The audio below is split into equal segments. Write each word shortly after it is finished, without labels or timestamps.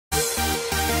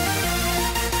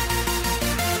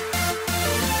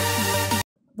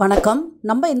வணக்கம்.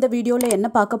 நம்ம இந்த வீடியோவில் என்ன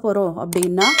பார்க்க போகிறோம்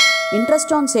அப்படின்னா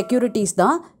இன்ட்ரெஸ்ட் ஆன் செக்யூரிட்டிஸ்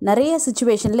தான். நிறைய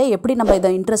சிச்சுவேஷனில் எப்படி நம்ம இதை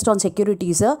இன்ட்ரெஸ்ட் ஆன்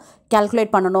செக்யூரிட்டிஸை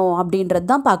கேல்குலேட் பண்ணணும் அப்படின்றது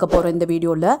தான் பார்க்க போகிறோம் இந்த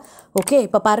வீடியோவில். ஓகே,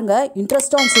 இப்போ பாருங்கள்,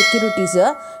 இன்ட்ரெஸ்ட் ஆன் செக்யூரிட்டிஸை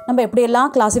நம்ம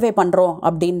எப்படியெல்லாம் கிளாஸிஃபை பண்ணுறோம்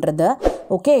அப்படின்றத.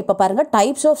 ஓகே, இப்போ பாருங்கள்,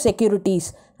 டைப்ஸ் ஆஃப் செக்யூரிட்டிஸ்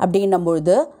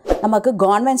அப்படின்னும்பொழுது நமக்கு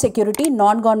கவர்மெண்ட் செக்யூரிட்டி,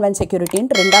 நான் கவர்மெண்ட்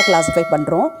செக்யூரிட்டின்ட்டு ரெண்டாக கிளாஸிஃபை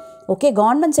பண்ணுறோம். ஓகே,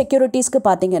 கவர்மெண்ட் செக்யூரிட்டிஸ்க்கு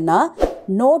பார்த்தீங்கன்னா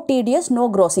நோ டிடிஎஸ் நோ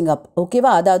க்ராசிங் அப்.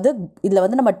 ஓகேவா, அதாவது இதில்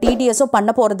வந்து நம்ம டிடிஎஸும் பண்ண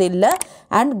போகிறது இல்லை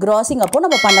அண்ட் க்ராசிங் அப்போ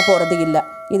நம்ம பண்ண போகிறது இல்லை.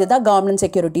 இதுதான் கவர்மெண்ட்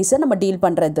செக்யூரிட்டிஸை நம்ம டீல்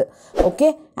பண்ணுறது. ஓகே,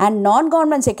 அண்ட் நான்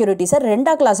கவர்மெண்ட் செக்யூரிட்டிஸை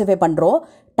ரெண்டாக கிளாஸிஃபை பண்ணுறோம்.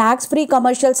 Tax free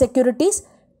commercial securities,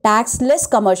 டேக்ஸ்லெஸ்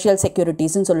commercial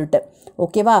செக்யூரிட்டிஸ்ன்னு சொல்லிட்டு.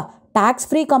 ஓகேவா, டேக்ஸ்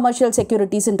ஃப்ரீ கமர்ஷியல்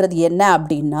செக்யூரிட்டிஸ்ன்றது என்ன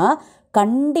அப்படின்னா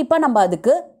கண்டிப்பாக நம்ம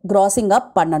அதுக்கு க்ராசிங்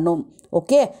அப் பண்ணணும்.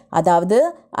 ஓகே, அதாவது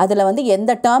அதில் வந்து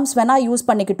எந்த டேர்ம்ஸ் வேணால் யூஸ்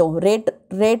பண்ணிக்கிட்டோம்.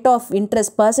 ரேட் ஆஃப்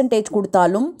இன்ட்ரெஸ்ட் பர்சன்டேஜ்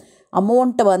கொடுத்தாலும்,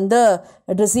 அமௌண்ட் வந்து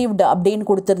ரிசீவ்டு அப்படின்னு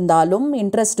கொடுத்துருந்தாலும்,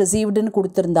 இன்ட்ரெஸ்ட் ரிசீவ்டுன்னு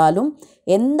கொடுத்துருந்தாலும்,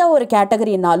 எந்த ஒரு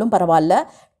கேட்டகரினாலும் பரவாயில்ல,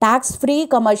 டேக்ஸ் ஃப்ரீ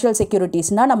கமர்ஷியல்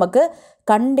செக்யூரிட்டிஸ்னால் நமக்கு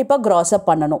கண்டிப்பாக க்ராஸ் அப்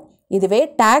பண்ணணும். இதுவே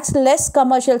டேக்ஸ்லெஸ்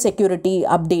கமர்ஷியல் செக்யூரிட்டி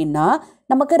அப்படின்னா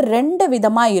நமக்கு ரெண்டு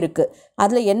விதமாக இருக்குது.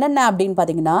 அதில் என்னென்ன அப்படின்னு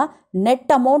பார்த்தீங்கன்னா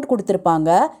நெட் அமௌண்ட் கொடுத்துருப்பாங்க,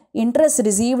 இன்ட்ரெஸ்ட்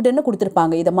ரிசீவ்டுன்னு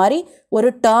கொடுத்துருப்பாங்க. இதை மாதிரி ஒரு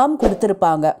டேர்ம்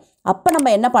கொடுத்துருப்பாங்க. அப்போ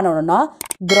நம்ம என்ன பண்ணணும்னா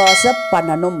க்ராஸ் அப்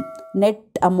பண்ணணும்.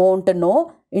 நெட் அமௌண்ட்டுனோ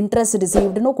இன்ட்ரெஸ்ட்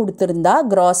ரிசீவ்டுன்னு கொடுத்துருந்தா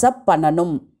க்ராஸ் அப்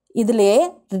பண்ணணும். இதிலே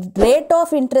ரேட்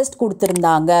ஆஃப் இன்ட்ரெஸ்ட்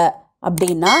கொடுத்துருந்தாங்க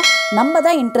அப்படின்னா நம்ம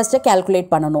தான் இன்ட்ரெஸ்ட்டை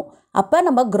கேல்குலேட் பண்ணணும். அப்போ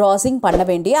நம்ம க்ராசிங் பண்ண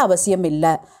வேண்டிய அவசியம்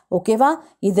இல்லை. ஓகேவா,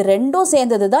 இது ரெண்டும்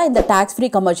சேர்ந்தது தான் இந்த டேக்ஸ் ஃப்ரீ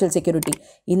கமர்ஷியல் செக்யூரிட்டி.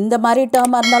 இந்த மாதிரி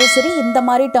டேர்மாக இருந்தாலும் சரி, இந்த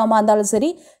மாதிரி டேர்மாக இருந்தாலும் சரி,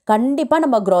 கண்டிப்பாக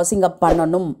நம்ம க்ராசிங் அப்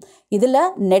பண்ணணும். இதில்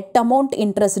நெட் அமௌண்ட்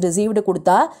இன்ட்ரெஸ்ட் ரிசீவ்டு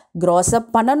கொடுத்தா க்ராஸ் அப்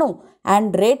பண்ணணும்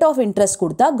அண்ட் ரேட் ஆஃப் இன்ட்ரெஸ்ட்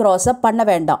கொடுத்தா க்ராஸ் அப் பண்ண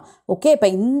வேண்டாம். ஓகே, இப்போ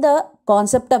இந்த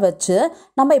கான்செப்டை வச்சு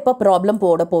நம்ம இப்போ ப்ராப்ளம்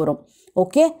போட போகிறோம்.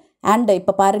 ஓகே, அண்ட்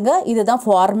இப்போ பாருங்கள், இதுதான்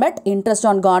format. Interest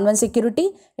on government security,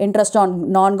 interest on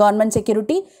நான் கவர்மெண்ட்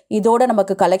செக்யூரிட்டி. இதோட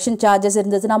நமக்கு கலெக்ஷன் சார்ஜஸ்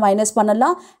இருந்துச்சுன்னா மைனஸ்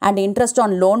பண்ணலாம். அண்ட் இன்ட்ரெஸ்ட்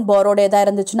ஆன் லோன் போரோட எதாவது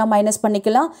இருந்துச்சுன்னா மைனஸ்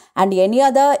பண்ணிக்கலாம். And any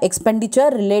other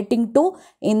expenditure relating to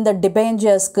இந்த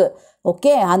டிபெஞ்சர்ஸ்க்கு,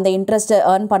 ஓகே, அந்த இன்ட்ரெஸ்ட்டை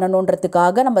ஏர்ன்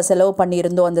பண்ணணுன்றதுக்காக நம்ம செலவு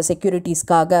பண்ணியிருந்தோம் அந்த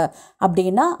செக்யூரிட்டிஸ்க்காக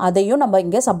அப்படின்னா அதையும் நம்ம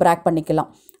இங்கே சப்ராக்ட்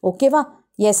பண்ணிக்கலாம். ஓகேவா,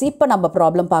 எஸ், இப்போ நம்ம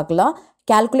ப்ராப்ளம் பார்க்கலாம்.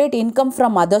 Calculate income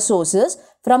from other sources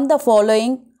from the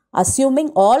following assuming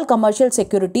all commercial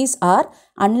securities are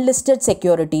unlisted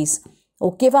securities.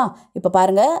 ஓகேவா, இப்போ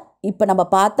பாருங்கள், இப்போ நம்ம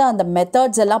பார்த்த அந்த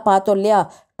மெத்தட்ஸ் எல்லாம் பார்த்தோம் இல்லையா,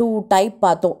 2 டைப்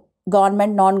பார்த்தோம்,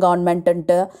 கவர்மெண்ட் நான்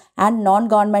கவர்மெண்ட்டு. அண்ட் நான்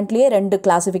கவர்மெண்ட்லேயே 2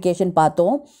 கிளாஸிஃபிகேஷன்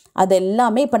பார்த்தோம். அது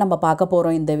எல்லாமே இப்போ நம்ம பார்க்க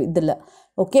போகிறோம் இந்த இதில்.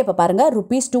 ஓகே, இப்போ பாருங்கள்,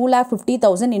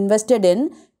 ₹250,000 invested in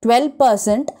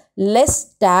 12% less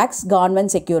tax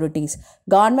government securities.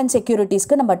 Government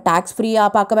செக்யூரிட்டிஸ்க்கு நம்ம டேக்ஸ் ஃப்ரீயாக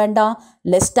பார்க்க வேண்டாம்,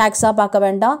 லெஸ் டேக்ஸாக பார்க்க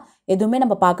வேண்டாம், எதுவுமே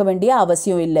நம்ம பார்க்க வேண்டிய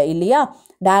அவசியம் இல்லை இல்லையா.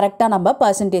 டைரெக்டாக நம்ம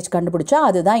பர்சன்டேஜ் கண்டுபிடிச்சா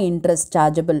அதுதான் இன்ட்ரெஸ்ட்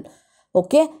சார்ஜபிள்.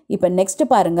 ஓகே, இப்போ நெக்ஸ்ட்டு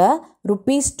பாருங்கள்,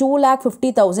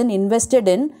 ₹250,000 invested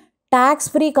in tax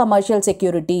free commercial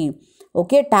security.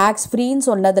 Okay, tax ஃப்ரீன்னு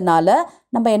சொன்னதுனால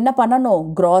நம்ம என்ன பண்ணணும்,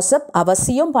 க்ராஸ் அப்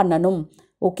அவசியம் பண்ணணும்.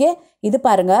 ஓகே, இது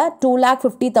பாருங்கள்,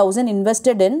 ₹250,000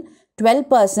 invested in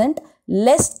 12%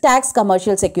 less tax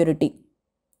commercial security.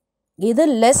 இது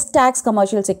லெஸ் டேக்ஸ்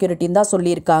கமர்ஷியல் செக்யூரிட்டின்னு தான்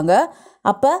சொல்லியிருக்காங்க.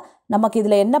 அப்போ நமக்கு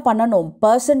இதில் என்ன பண்ணணும்,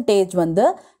 பர்சன்டேஜ் வந்து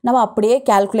நம்ம அப்படியே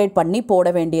கேல்குலேட் பண்ணி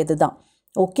போட வேண்டியது தான்.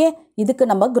 ஓகே, இதுக்கு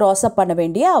நம்ம க்ராஸ் அப் பண்ண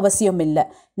வேண்டிய அவசியம் இல்லை.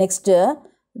 Next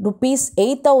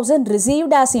 ₹8,000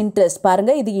 received as interest.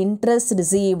 பாருங்கள், இது interest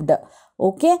received.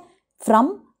 Okay,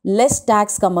 from less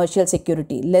tax commercial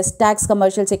security. Less tax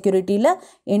commercial செக்யூரிட்டியில்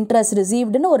interest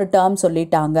ரிசீவ்டுன்னு ஒரு டேர்ம்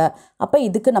சொல்லிட்டாங்க. அப்போ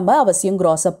இதுக்கு நம்ம அவசியம்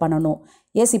க்ராஸ் அப் பண்ணணும்.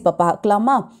 எஸ், இப்போ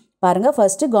பார்க்கலாமா. பாருங்கள்,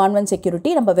 ஃபஸ்ட்டு கவர்மெண்ட் செக்யூரிட்டி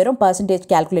நம்ம வெறும் பர்சன்டேஜ்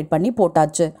கேல்குலேட் பண்ணி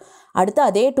போட்டாச்சு. அடுத்து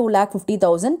அதே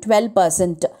 250,000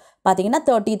 12% பார்த்தீங்கன்னா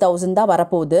 30,000 தான்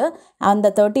வரப்போகுது. அந்த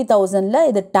 30,000ல்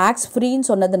இது டேக்ஸ் ஃப்ரீன்னு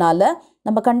சொன்னதுனால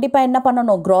நம்ம கண்டிப்பாக என்ன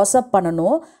பண்ணணும், க்ராஸ் அப்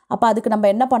பண்ணணும். அப்போ அதுக்கு நம்ம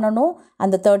என்ன பண்ணணும்,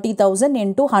 அந்த 30,000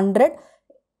 into 100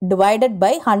 டிவைடட்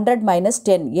பை 100 minus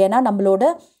 10. ஏன்னா நம்மளோட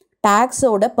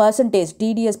டேக்ஸோட பர்சன்டேஜ்,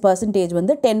 டிடிஎஸ் பர்சன்டேஜ்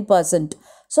வந்து 10%.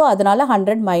 ஸோ அதனால்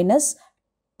 100 minus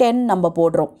 10 நம்ம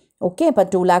போடுறோம். ஓகே, இப்போ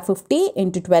 250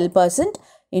 into 12%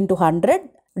 into 100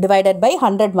 divided by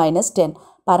 100 minus 10.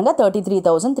 பாருங்கள்,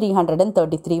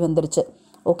 33,333 வந்துருச்சு.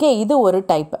 ஓகே, இது ஒரு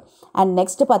டைப். அண்ட்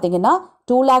நெக்ஸ்ட்டு பார்த்தீங்கன்னா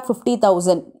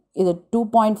 250,000, இது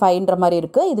 2.5ன்ற மாதிரி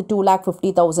இருக்குது, இது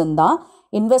 250,000 தான்.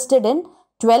 Invested in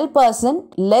 12%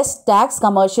 less tax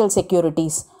commercial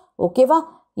securities. ஓகேவா,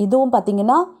 இதுவும்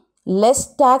பார்த்தீங்கன்னா லெஸ்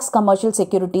டேக்ஸ் கமர்ஷியல்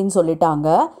செக்யூரிட்டின்னு சொல்லிட்டாங்க.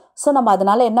 ஸோ நம்ம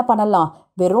அதனால் என்ன பண்ணலாம்,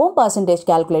 வெறும் பர்சன்டேஜ்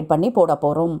கேல்குலேட் பண்ணி போட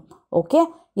போகிறோம். ஓகே,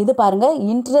 இது பாருங்கள்,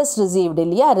 இன்ட்ரெஸ்ட் ரிசீவ்டு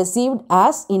இல்லையா, received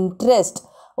as interest.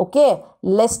 Okay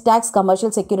less tax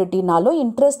commercial செக்யூரிட்டினாலும்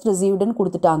interest ரிசீவ்டுன்னு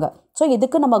கொடுத்துட்டாங்க. ஸோ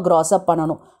இதுக்கு நம்ம க்ராஸ் அப்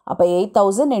பண்ணணும். அப்போ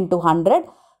 8,000 into 100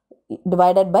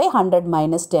 divided by 100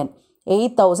 minus 10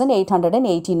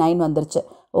 8,889 வந்துருச்சு.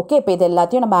 ஓகே இப்போ இது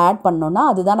எல்லாத்தையும் நம்ம ஆட் பண்ணோம்னா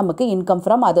அதுதான் நமக்கு இன்கம்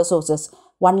ஃப்ரம் அதர் சோர்சஸ்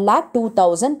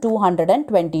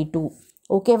 1,02,222.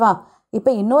 ஓகேவா? இப்போ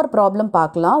இன்னொரு ப்ராப்ளம்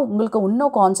பார்க்கலாம். உங்களுக்கு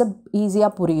இன்னும் கான்செப்ட்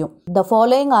ஈஸியாக புரியும். The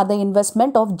following R the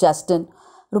investment of Justin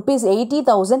rupees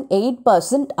 80,000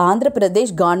 8% Andhra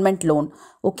Pradesh government loan.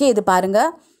 Okay இது பாருங்கள்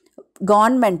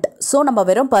கவர்மெண்ட். ஸோ நம்ம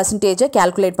வெறும் பர்சன்டேஜை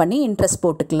கேல்குலேட் பண்ணி இன்ட்ரெஸ்ட்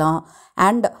போட்டுக்கலாம்.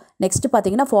 அண்ட் நெக்ஸ்ட்டு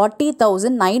பார்த்தீங்கன்னா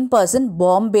 40,000 9%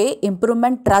 Bombay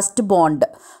improvement trust bond.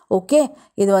 Okay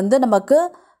இது வந்து நமக்கு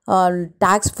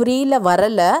டேக்ஸ் ஃப்ரீயில்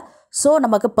வரலை. ஸோ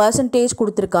நமக்கு பர்சன்டேஜ்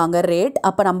கொடுத்துருக்காங்க ரேட்.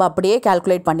 அப்போ நம்ம அப்படியே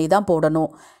கேல்குலேட் பண்ணி தான் போடணும்.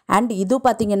 அண்ட் இது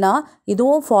பார்த்திங்கன்னா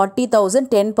இதுவும் 40,000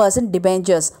 10%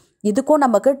 டிபெஞ்சர்ஸ். இதுக்கும்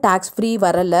நமக்கு டேக்ஸ் ஃப்ரீ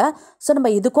வரலை. ஸோ நம்ம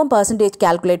இதுக்கும் பர்சன்டேஜ்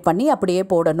கேல்குலேட் பண்ணி அப்படியே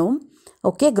போடணும்.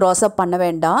 ஓகே க்ராஸ் அப் பண்ண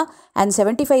வேண்டாம். And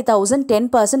 75,000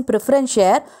 10% preference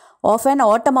share of an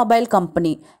automobile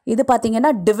company. இது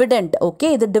பார்த்திங்கன்னா டிவிடெண்ட். ஓகே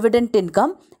இது டிவிடெண்ட்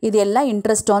இன்கம். இது எல்லாம்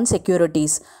இன்ட்ரெஸ்ட் ஆன்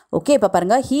செக்யூரிட்டிஸ். ஓகே இப்போ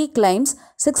பாருங்கள் he claims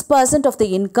 6% of the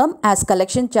income as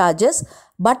collection charges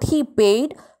but he paid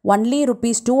only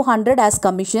 ₹200 as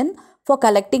commission for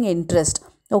collecting interest.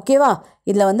 ஓகேவா?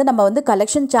 இதில் வந்து நம்ம வந்து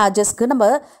கலெக்ஷன் சார்ஜஸ்க்கு நம்ம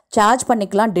சார்ஜ்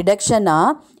பண்ணிக்கலாம்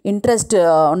டிடக்ஷனாக இன்ட்ரெஸ்ட்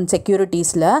ஆன்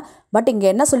செக்யூரிட்டிஸில். பட் இங்கே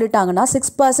என்ன சொல்லிட்டாங்கன்னா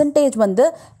 6% வந்து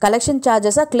கலெக்ஷன்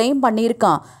சார்ஜஸாக கிளைம்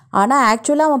பண்ணியிருக்கான். ஆனால்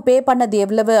ஆக்சுவலாக அவன் பே பண்ணது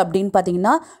எவ்வளவு அப்படின்னு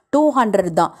பார்த்தீங்கன்னா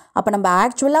 200 தான். அப்போ நம்ம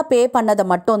ஆக்சுவலாக பே பண்ணதை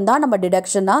மட்டும்தான் நம்ம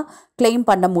டிடக்ஷனாக கிளைம்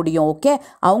பண்ண முடியும். ஓகே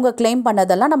அவங்க கிளைம்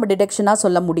பண்ணதெல்லாம் நம்ம டிடக்ஷனாக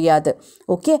சொல்ல முடியாது.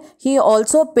 Okay he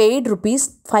also paid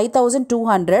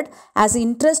 ₹5,200 as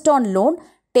interest on loan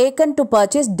taken to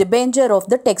purchase debenture of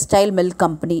the textile mill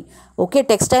company. Okay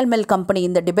textile mill company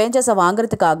இந்த டிபெஞ்சர்ஸை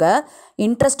வாங்குறதுக்காக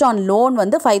இன்ட்ரெஸ்ட் ஆன் லோன்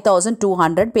வந்து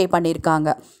 5,200 பே பண்ணியிருக்காங்க.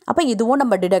 அப்போ இதுவும்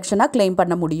நம்ம டிடக்ஷனாக கிளைம்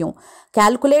பண்ண முடியும்.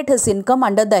 calculate his income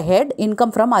under the head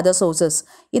income from other sources.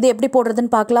 இது எப்படி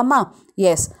போடுறதுன்னு பார்க்கலாமா?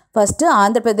 S first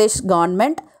Andhra Pradesh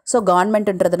government. So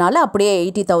கவர்மெண்ட்ன்றதுனால அப்படியே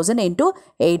 80,000 into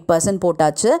 8%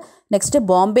 போட்டாச்சு. Next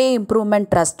Bombay improvement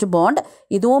trust bond.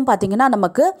 இதுவும் பார்த்திங்கன்னா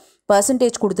நமக்கு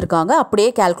பர்சன்டேஜ் கொடுத்துருக்காங்க. அப்படியே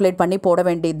கேல்குலேட் பண்ணி போட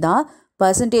வேண்டியது தான்.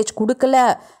 பர்சன்டேஜ் கொடுக்கல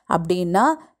அப்படின்னா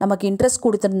நமக்கு இன்ட்ரெஸ்ட்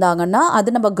கொடுத்துருந்தாங்கன்னா அது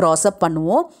நம்ம க்ராஸ் அப்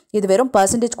பண்ணுவோம். இது வெறும்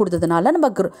பர்சன்டேஜ் கொடுத்ததுனால நம்ம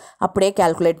அப்படியே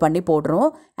கேல்குலேட் பண்ணி போடுறோம்.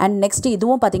 அண்ட் நெக்ஸ்ட்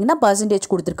இதுவும் பார்த்திங்கன்னா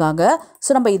பர்சன்டேஜ் கொடுத்துருக்காங்க. ஸோ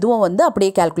நம்ம இதுவும் வந்து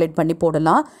அப்படியே கேல்குலேட் பண்ணி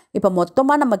போடலாம். இப்போ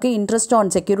மொத்தமாக நமக்கு இன்ட்ரெஸ்ட்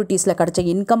ஆன் செக்யூரிட்டிஸில் கிடச்ச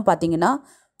இன்கம் பார்த்திங்கன்னா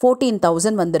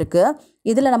 14,000 வந்திருக்கு.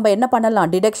 இதில் நம்ம என்ன பண்ணலாம்?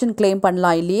 டிடக்ஷன் கிளைம்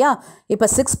பண்ணலாம் இல்லையா? இப்போ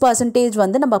 6%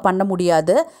 வந்து நம்ம பண்ண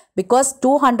முடியாது. பிகாஸ்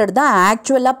 200 தான்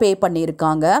ஆக்சுவலாக பே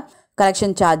பண்ணியிருக்காங்க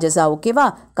கலெக்ஷன் சார்ஜஸா. ஓகேவா?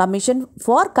 Commission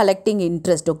for collecting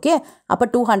interest. Okay அப்போ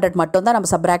 200 மட்டும் தான்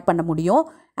நம்ம சப்ராக்ட் பண்ண முடியும்.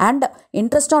 அண்ட்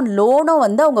இன்ட்ரெஸ்ட் ஆன் லோனும்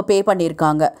வந்து அவங்க பே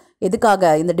பண்ணியிருக்காங்க.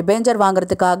 எதுக்காக? இந்த டிபெஞ்சர்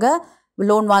வாங்குறதுக்காக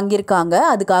லோன் வாங்கியிருக்காங்க.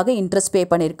 அதுக்காக இன்ட்ரெஸ்ட் பே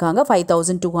பண்ணியிருக்காங்க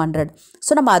 5,200.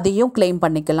 ஸோ நம்ம அதையும் கிளைம்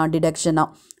பண்ணிக்கலாம் டிடக்ஷனாக.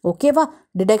 ஓகேவா?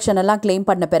 டிடக்ஷன் எல்லாம் கிளைம்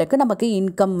பண்ண பிறகு நமக்கு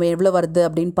இன்கம் எவ்வளோ வருது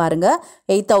அப்படின்னு பாருங்கள்.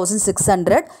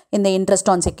 8,600 இந்த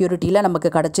இன்ட்ரெஸ்ட் ஆன் செக்யூரிட்டியில்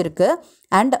நமக்கு கிடச்சிருக்கு.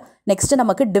 அண்ட் நெக்ஸ்ட்டு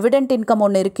நமக்கு டிவிடெண்ட் இன்கம்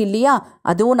ஒன்று இருக்குது இல்லையா?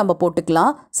 அதுவும் நம்ம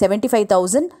போட்டுக்கலாம்.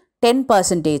 75,000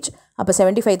 10%. அப்போ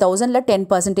 75,000ல்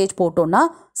 10% போட்டோன்னா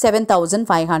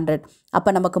 7,500. அப்போ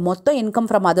நமக்கு மொத்தம் இன்கம்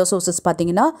ஃப்ரம் அதர் சோர்சஸ்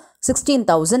பார்த்தீங்கன்னா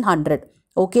 16,100.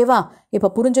 ஓகேவா? இப்போ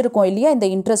புரிஞ்சிருக்கோம் இல்லையா இந்த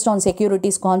இன்ட்ரெஸ்ட் ஆன்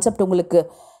செக்யூரிட்டிஸ் கான்செப்ட் உங்களுக்கு?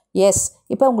 எஸ்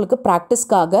இப்போ உங்களுக்கு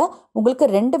ப்ராக்டிஸ்க்காக உங்களுக்கு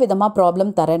 2 விதமாக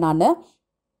ப்ராப்ளம் தரேன் நான்.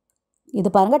 இது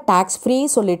பாருங்கள் டேக்ஸ் ஃப்ரீ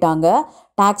சொல்லிட்டாங்க.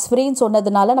 டேக்ஸ் ஃப்ரீன்னு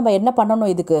சொன்னதுனால நம்ம என்ன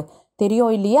பண்ணணும் இதுக்கு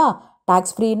தெரியும் இல்லையா?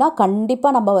 டேக்ஸ் ஃப்ரீனா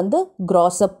கண்டிப்பாக நம்ம வந்து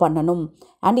க்ராஸ் அப் பண்ணணும்.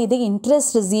 அண்ட் இது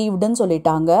இன்ட்ரெஸ்ட் ரிசீவ்டுன்னு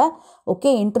சொல்லிட்டாங்க. ஓகே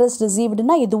இன்ட்ரெஸ்ட்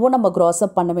ரிசீவ்டுனா இதுவும் நம்ம க்ராஸ்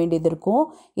அப் பண்ண வேண்டியது இருக்கும்.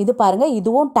 இது பாருங்கள்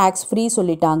இதுவும் டேக்ஸ் ஃப்ரீ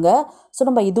சொல்லிட்டாங்க. ஸோ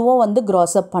நம்ம இதுவும் வந்து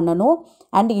க்ராஸ் அப் பண்ணணும்.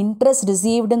 அண்ட் இன்ட்ரெஸ்ட்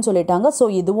ரிசீவ்டுன்னு சொல்லிட்டாங்க. ஸோ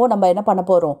இதுவும் நம்ம என்ன பண்ண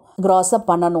போகிறோம்? க்ராஸ் அப்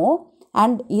பண்ணணும்.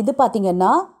 அண்ட் இது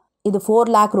பார்த்திங்கன்னா இது 4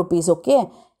 lakh rupees. ஓகே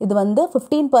இது வந்து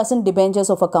 15%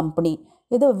 டிபெஞ்சர்ஸ் ஆஃப் அ கம்பெனி.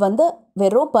 இது வந்து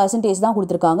வெறும் பர்சன்டேஜ் தான்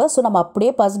கொடுத்துருக்காங்க. ஸோ நம்ம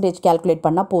அப்படியே பர்சன்டேஜ் கேல்குலேட்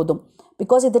பண்ணால் போதும்.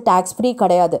 பிகாஸ் இது டேக்ஸ் ஃப்ரீ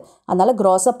கிடையாது. அதனால்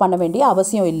க்ராஸ் அப் பண்ண வேண்டிய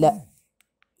அவசியம் இல்லை.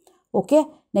 ஓகே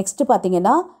நெக்ஸ்ட்டு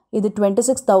பார்த்தீங்கன்னா இது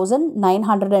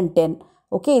 26,910.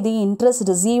 ஓகே இது இன்ட்ரெஸ்ட்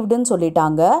ரிசீவ்டுன்னு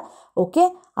சொல்லிட்டாங்க. ஓகே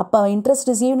அப்போ இன்ட்ரெஸ்ட்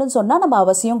ரிசீவ்டுன்னு சொன்னால் நம்ம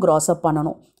அவசியம் க்ராஸ் அப்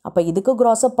பண்ணணும். அப்போ இதுக்கு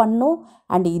க்ராஸ் அப் பண்ணணும்.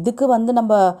 அண்ட் இதுக்கு வந்து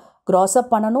நம்ம க்ராஸ்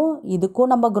அப் பண்ணணும்.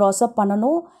 இதுக்கும் நம்ம க்ராஸ் அப்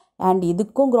பண்ணணும். அண்ட்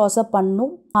இதுக்கும் க்ராஸ் அப்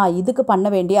பண்ணணும். இதுக்கு பண்ண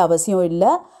வேண்டிய அவசியம்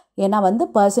இல்லை. ஏன்னா வந்து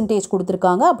பர்சன்டேஜ்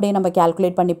கொடுத்துருக்காங்க. அப்படியே நம்ம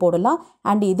கேல்குலேட் பண்ணி போடலாம்.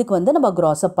 அண்ட் இதுக்கு வந்து நம்ம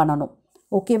க்ராஸ் அப் பண்ணணும்.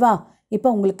 ஓகேவா? இப்போ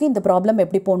உங்களுக்கு இந்த ப்ராப்ளம்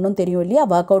எப்படி போடணும்னு தெரியும் இல்லையா?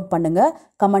 ஒர்க் அவுட் பண்ணுங்கள்.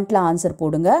 கமெண்ட்டில் ஆன்சர்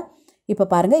போடுங்க. இப்போ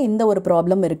பாருங்கள் இந்த ஒரு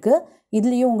ப்ராப்ளம் இருக்குது.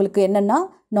 இதுலேயும் உங்களுக்கு என்னென்னா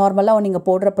நார்மலாக நீங்கள்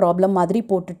போடுற ப்ராப்ளம் மாதிரி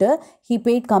போட்டுட்டு he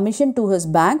paid commission to his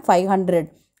bank 500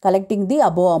 collecting the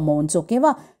above amounts.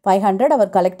 ஓகேவா, 500 அவர்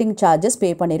கலெக்டிங் சார்ஜஸ் பே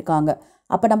பண்ணியிருக்காங்க.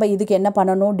 அப்போ நம்ம இதுக்கு என்ன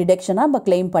பண்ணணும், டிடக்ஷனாக நம்ம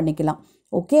கிளைம் பண்ணிக்கலாம்.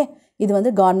 ஓகே, இது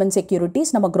வந்து கவர்மெண்ட்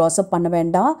செக்யூரிட்டிஸ், நம்ம க்ராஸ்அப் பண்ண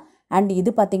வேண்டாம். அண்ட்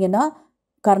இது பார்த்திங்கன்னா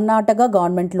கர்நாடகா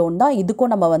கவர்மெண்ட் லோன் தான்,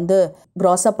 இதுக்கும் நம்ம வந்து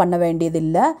க்ராஸ்அப் பண்ண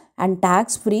வேண்டியதில்லை. அண்ட்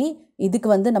டேக்ஸ் ஃப்ரீ, இதுக்கு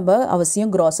வந்து நம்ம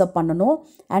அவசியம் க்ராஸ்அப் பண்ணணும்.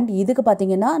 அண்ட் இதுக்கு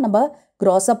பார்த்திங்கன்னா நம்ம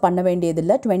க்ராஸ்அப் பண்ண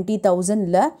வேண்டியதில்லை.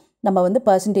 20,000ல் நம்ம வந்து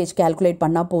பர்சன்டேஜ் கேல்குலேட்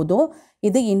பண்ணால் போதும்.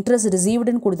 இது இன்ட்ரெஸ்ட்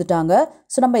ரிசீவ்டுன்னு கொடுத்துட்டாங்க.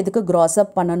 ஸோ நம்ம இதுக்கு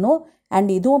க்ராஸ்அப் பண்ணணும். அண்ட்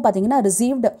இதுவும் பார்த்திங்கன்னா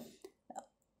ரிசீவ்டு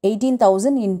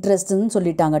 18,000 இன்ட்ரெஸ்ட்னு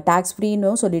சொல்லிட்டாங்க, டேக்ஸ்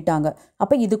ஃப்ரீன்னு சொல்லிட்டாங்க.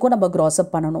 அப்போ இதுக்கும் நம்ம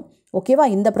க்ராஸ்அப் பண்ணணும். ஓகேவா,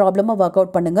 இந்த ப்ராப்ளமை ஒர்க்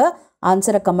அவுட் பண்ணுங்கள்.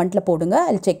 ஆன்சரை கமெண்ட்டில் போடுங்க.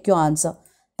 I'll check your answer.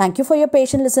 Thank you for your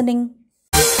patient listening.